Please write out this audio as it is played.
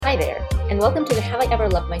Hi there, and welcome to the Have I Ever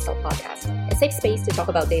Loved Myself podcast, a safe space to talk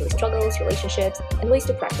about daily struggles, relationships, and ways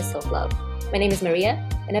to practice self-love. My name is Maria,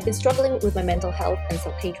 and I've been struggling with my mental health and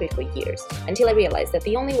self-hatred for years, until I realized that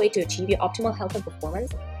the only way to achieve your optimal health and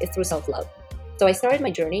performance is through self-love. So I started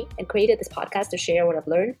my journey and created this podcast to share what I've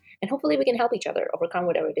learned, and hopefully we can help each other overcome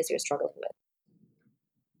whatever it is you're struggling with.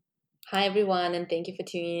 Hi everyone, and thank you for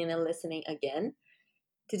tuning in and listening again.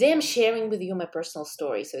 Today I'm sharing with you my personal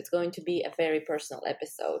story, so it's going to be a very personal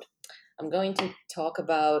episode. I'm going to talk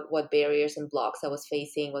about what barriers and blocks I was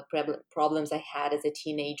facing, what problems I had as a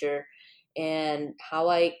teenager, and how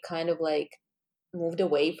I kind of moved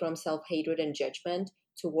away from self-hatred and judgment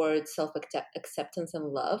towards self-acceptance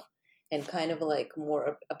and love, and kind of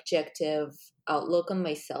more objective outlook on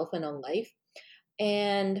myself and on life.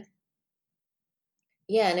 And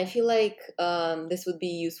I feel like this would be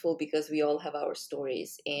useful because we all have our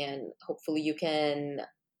stories, and hopefully you can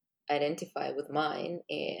identify with mine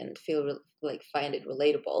and find it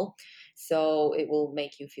relatable. So it will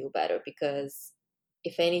make you feel better because,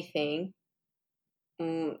 if anything,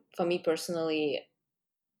 for me personally,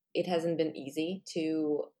 it hasn't been easy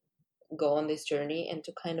to go on this journey and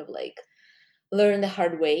to kind of learn the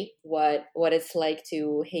hard way what it's like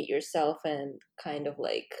to hate yourself and kind of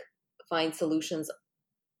find solutions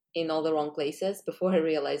in all the wrong places before I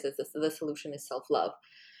realized that the solution is self-love.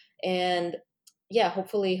 And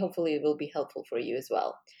hopefully it will be helpful for you as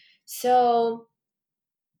well. So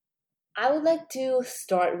I would like to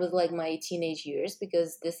start with my teenage years,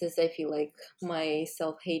 because this is, I feel like, my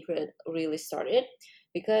self-hatred really started.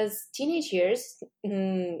 Because teenage years,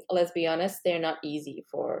 let's be honest, they're not easy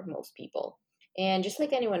for most people. And just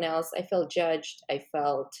like anyone else, I felt judged. I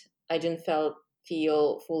didn't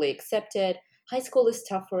feel fully accepted. High school is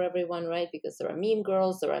tough for everyone, right? Because there are mean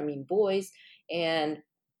girls, there are mean boys. And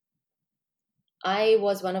I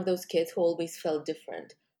was one of those kids who always felt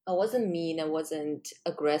different. I wasn't mean, I wasn't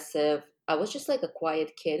aggressive. I was just like a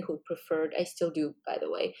quiet kid who preferred, I still do, by the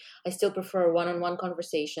way, I still prefer one-on-one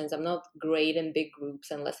conversations. I'm not great in big groups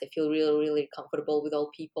unless I feel really, really comfortable with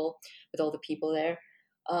all the people there.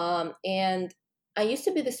 And I used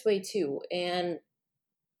to be this way too. And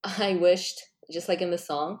I wished, just like in the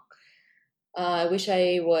song, I wish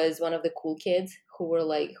I was one of the cool kids who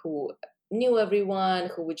knew everyone,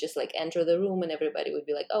 who would just enter the room and everybody would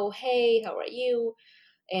be like, "Oh, hey, how are you?"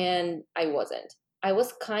 And I wasn't. I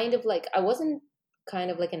wasn't kind of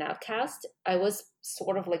like an outcast. I was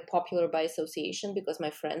sort of popular by association because my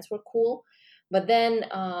friends were cool. But then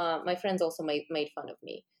my friends also made fun of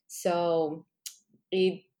me. So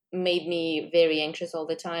it made me very anxious all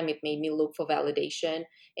the time. It made me look for validation.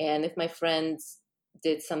 And if my friends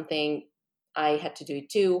did something, I had to do it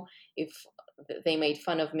too. If they made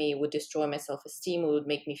fun of me, it would destroy my self-esteem. It would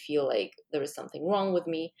make me feel like there is something wrong with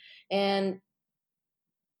me. And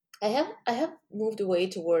I have moved away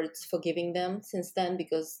towards forgiving them since then,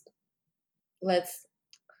 because let's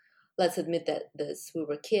admit that we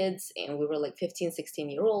were kids and we were 15, 16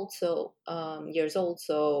 years old. So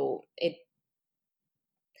it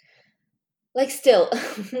still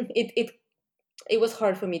it was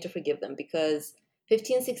hard for me to forgive them, because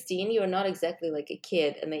 15, 16, you're not exactly like a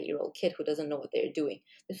kid, an 8-year-old kid who doesn't know what they're doing.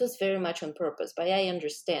 This was very much on purpose, but I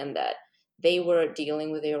understand that they were dealing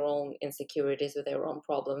with their own insecurities, with their own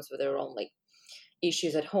problems, with their own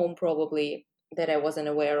issues at home, probably, that I wasn't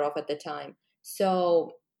aware of at the time.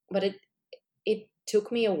 So, but it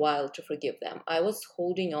took me a while to forgive them. I was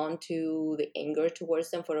holding on to the anger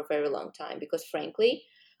towards them for a very long time, because frankly,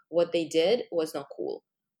 what they did was not cool.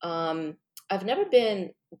 I've never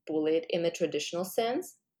been bullied in the traditional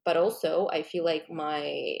sense, but also I feel like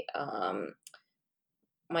my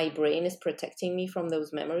brain is protecting me from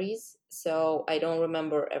those memories. So I don't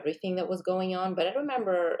remember everything that was going on, but I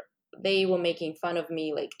remember they were making fun of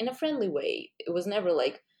me in a friendly way. It was never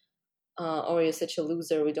oh, you're such a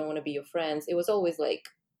loser, we don't want to be your friends. It was always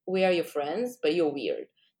we are your friends, but you're weird.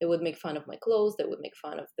 They would make fun of my clothes, they would make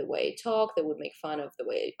fun of the way I talked, they would make fun of the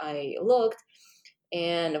way I looked,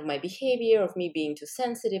 and of my behavior, of me being too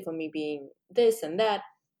sensitive, of me being this and that.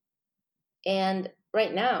 And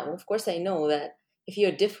right now, of course, I know that if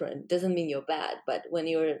you're different, doesn't mean you're bad, but when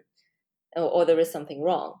you're, or there is something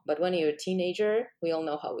wrong. But when you're a teenager, we all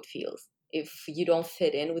know how it feels. If you don't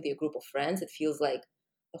fit in with your group of friends, it feels like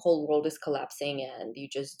the whole world is collapsing and you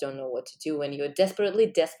just don't know what to do. And you're desperately,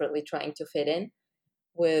 desperately trying to fit in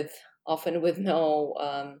often with no,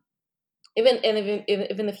 even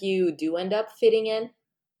if you do end up fitting in,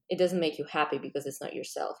 it doesn't make you happy because it's not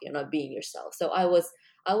yourself. You're not being yourself. So I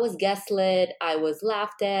was gaslit. I was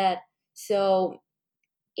laughed at. So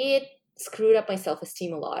it screwed up my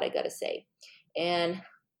self-esteem a lot, I gotta say. And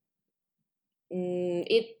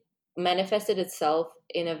it manifested itself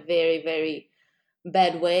in a very, very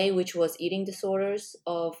bad way, which was eating disorders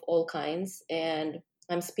of all kinds. And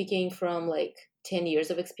I'm speaking from like 10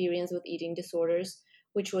 years of experience with eating disorders,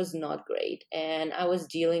 which was not great. And I was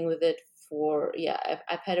dealing with it for, yeah,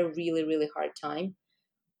 I've had a really, really hard time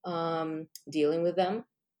dealing with them.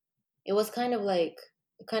 It was they kind of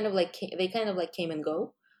like came and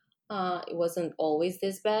go. It wasn't always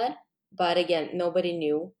this bad, but again, nobody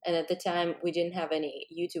knew. And at the time, we didn't have any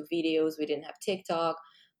YouTube videos, we didn't have TikTok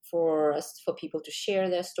for people to share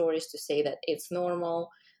their stories, to say that it's normal.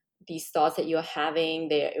 These thoughts that you're having,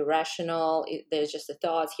 they're irrational. There's just a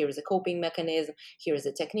thought. Here's a coping mechanism. Here's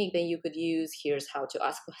a technique that you could use. Here's how to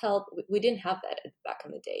ask for help. We didn't have that back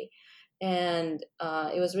in the day. And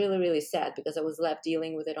it was really, really sad because I was left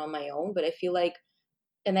dealing with it on my own. But I feel like,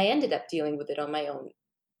 and I ended up dealing with it on my own.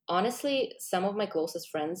 Honestly, some of my closest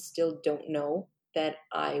friends still don't know that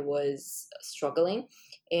I was struggling.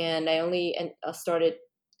 And I only started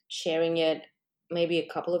sharing it maybe a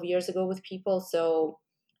couple of years ago with people. So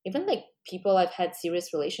even like people I've had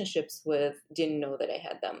serious relationships with didn't know that I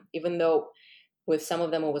had them, even though with some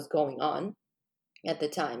of them it was going on at the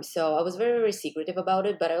time. So I was very, very secretive about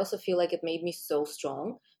it, but I also feel like it made me so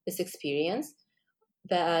strong, this experience,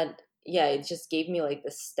 that yeah, it just gave me like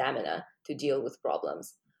the stamina to deal with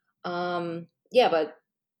problems. Yeah, but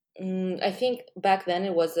I think back then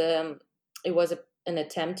it was an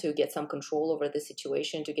attempt to get some control over the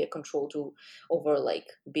situation, to get control to over like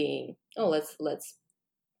being, oh, let's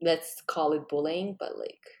call it bullying, but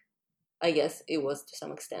like I guess it was to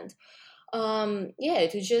some extent. Yeah,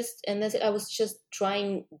 to just, and that's, I was just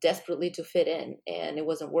trying desperately to fit in, and it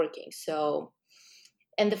wasn't working. So,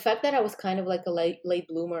 and the fact that I was kind of like a late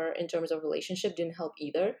bloomer in terms of relationship didn't help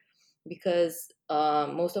either, because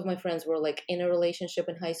most of my friends were like in a relationship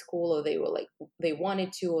in high school, or they were like they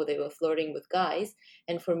wanted to, or they were flirting with guys.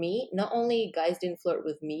 And for me, not only guys didn't flirt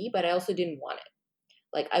with me, but I also didn't want it.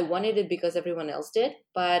 Like I wanted it because everyone else did,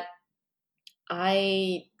 but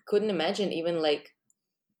I couldn't imagine even like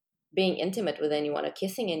being intimate with anyone or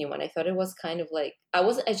kissing anyone. I thought it was kind of like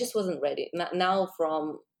I just wasn't ready. Not now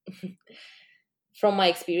from my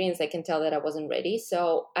experience, I can tell that I wasn't ready.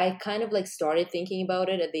 So I kind of like started thinking about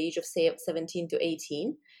it at the age of say 17 to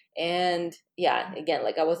 18. And yeah, again,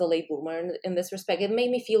 like I was a late bloomer in this respect. It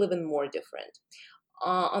made me feel even more different.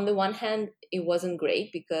 On the one hand, it wasn't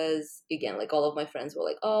great because again, like all of my friends were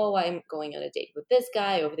like, "Oh, I'm going on a date with this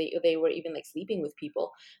guy," or they were even like sleeping with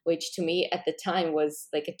people, which to me at the time was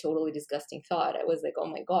like a totally disgusting thought. I was like, "Oh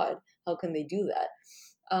my god, how can they do that?"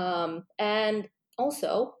 And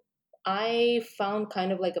also, I found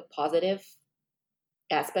kind of like a positive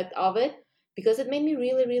aspect of it because it made me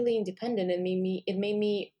really, really independent. It made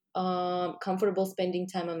me comfortable spending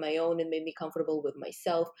time on my own. It made me comfortable with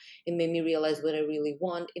myself. It made me realize what I really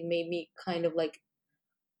want. It made me kind of like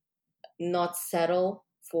not settle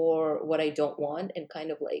for what I don't want and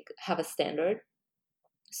kind of like have a standard.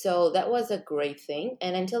 So that was a great thing.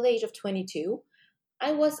 And until the age of 22, I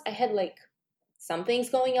had like some things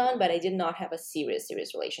going on, but I did not have a serious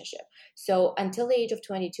relationship. So until the age of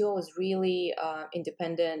 22, I was really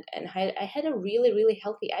independent, and I had a really, really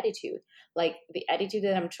healthy attitude, like the attitude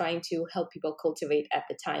that I'm trying to help people cultivate at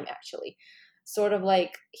the time, actually. Sort of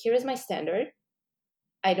like, here is my standard.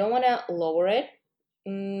 I don't want to lower it.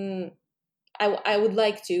 Mm, I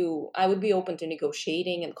would be open to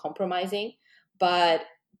negotiating and compromising, but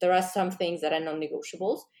there are some things that are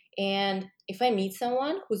non-negotiables. And if I meet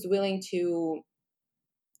someone who's willing to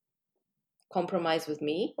compromise with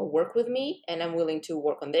me or work with me, and I'm willing to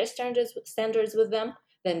work on their standards with them,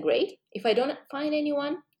 then great. If I don't find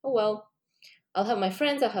anyone, oh well, I'll have my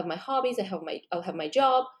friends, I'll have my hobbies, I'll have my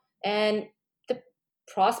job. And the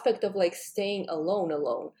prospect of like staying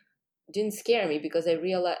alone didn't scare me, because I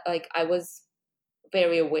realized, like, I was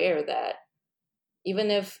very aware that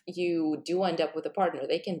even if you do end up with a partner,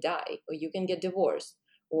 they can die, or you can get divorced,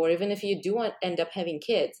 or even if you do end up having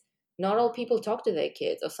kids, not all people talk to their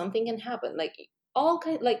kids, or something can happen. Like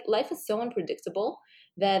like life is so unpredictable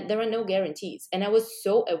that there are no guarantees. And I was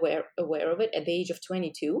so aware of it at the age of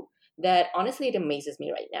 22 that honestly it amazes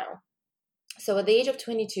me right now. So at the age of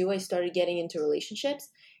 22, I started getting into relationships,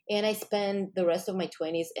 and I spent the rest of my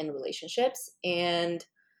 20s in relationships. And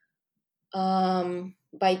by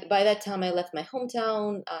that time, I left my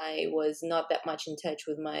hometown. I was not that much in touch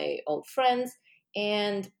with my old friends,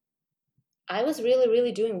 and I was really,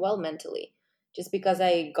 really doing well mentally, just because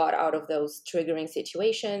I got out of those triggering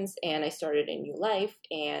situations and I started a new life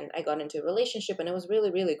and I got into a relationship, and it was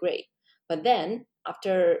really, really great. But then,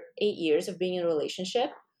 after 8 years of being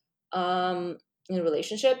um, in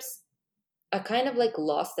relationships, I kind of like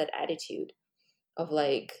lost that attitude of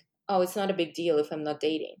like, oh, it's not a big deal if I'm not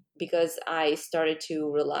dating, because I started to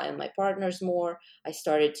rely on my partners more. I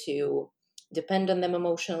started to depend on them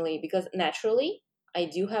emotionally, because naturally I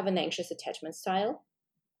do have an anxious attachment style.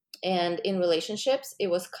 And in relationships, it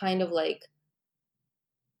was kind of like,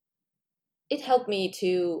 it helped me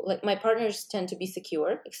to, like, my partners tend to be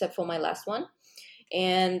secure, except for my last one.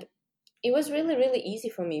 And it was really, really easy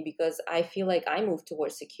for me because I feel like I moved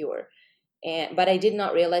towards secure. But I did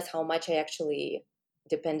not realize how much I actually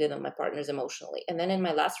depended on my partners emotionally. And then in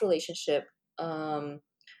my last relationship,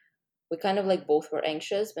 we kind of like both were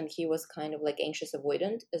anxious, and he was kind of like anxious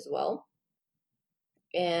avoidant as well.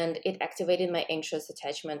 And it activated my anxious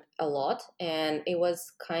attachment a lot, and it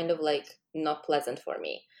was kind of like not pleasant for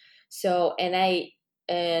me. So,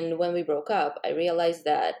 and when we broke up, I realized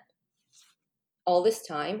that all this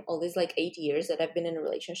time, all these like 8 years that I've been in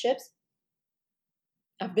relationships,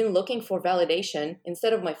 I've been looking for validation.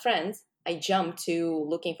 Instead of my friends, I jumped to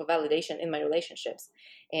looking for validation in my relationships.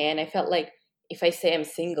 And I felt like if I say I'm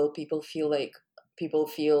single, people feel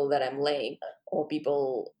that I'm lame, or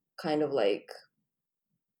people kind of like,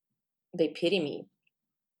 they pity me.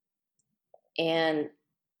 And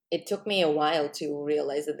it took me a while to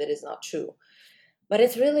realize that is not true. But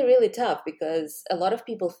it's really, really tough because a lot of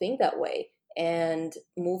people think that way. And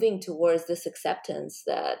moving towards this acceptance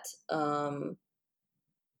that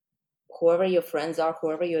whoever your friends are,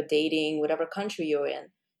 whoever you're dating, whatever country you're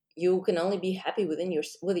in, you can only be happy with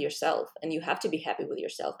yourself, and you have to be happy with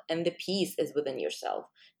yourself. And the peace is within yourself.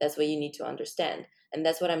 That's what you need to understand. And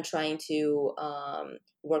that's what I'm trying to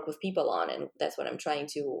work with people on. And that's what I'm trying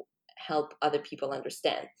to help other people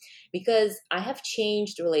understand. Because I have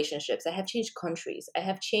changed relationships. I have changed countries. I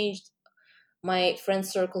have changed my friend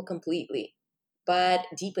circle completely. But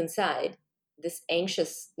deep inside, this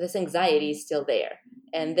anxiety is still there.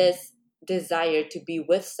 And this desire to be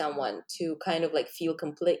with someone, to kind of like feel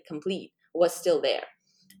complete was still there.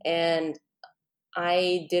 And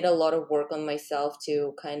I did a lot of work on myself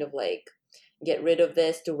to kind of like get rid of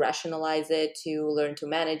this, to rationalize it, to learn to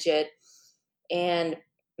manage it. And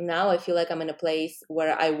now I feel like I'm in a place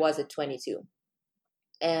where I was at 22.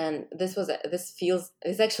 And this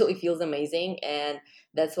actually feels amazing. And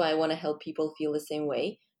that's why I want to help people feel the same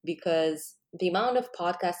way, because the amount of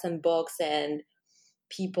podcasts and books and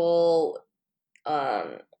people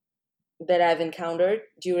that I've encountered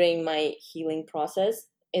during my healing process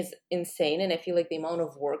is insane. And I feel like the amount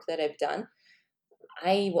of work that I've done,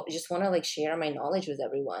 I just want to like share my knowledge with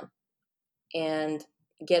everyone and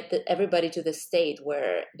get everybody to the state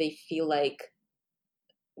where they feel like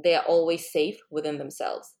they are always safe within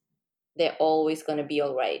themselves. They're always going to be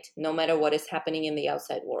all right, no matter what is happening in the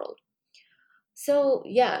outside world. So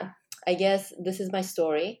yeah, I guess this is my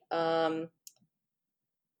story.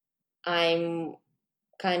 I'm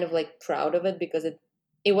kind of like proud of it because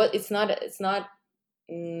it's not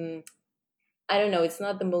I don't know, it's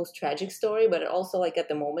not the most tragic story, but also like at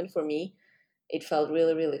the moment for me, it felt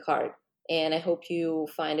really, really hard. And I hope you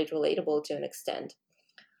find it relatable to an extent.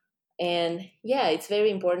 And yeah, it's very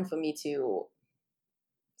important for me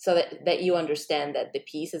so that you understand that the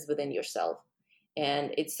peace is within yourself.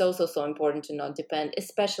 And it's so important to not depend,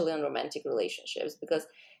 especially on romantic relationships, because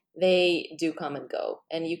they do come and go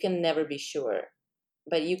and you can never be sure,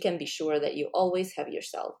 but you can be sure that you always have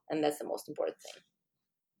yourself. And that's the most important thing.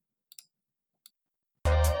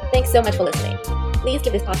 Thanks so much for listening. Please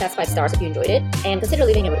give this podcast 5 stars if you enjoyed it, and consider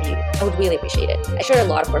leaving a review. I would really appreciate it. I share a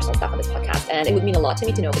lot of personal stuff on this podcast, and it would mean a lot to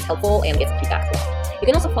me to know if it's helpful and get some feedback as well. You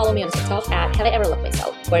can also follow me on TikTok at Have I Ever Loved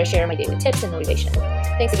Myself, where I share my daily tips and motivation.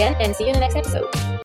 Thanks again, and see you in the next episode.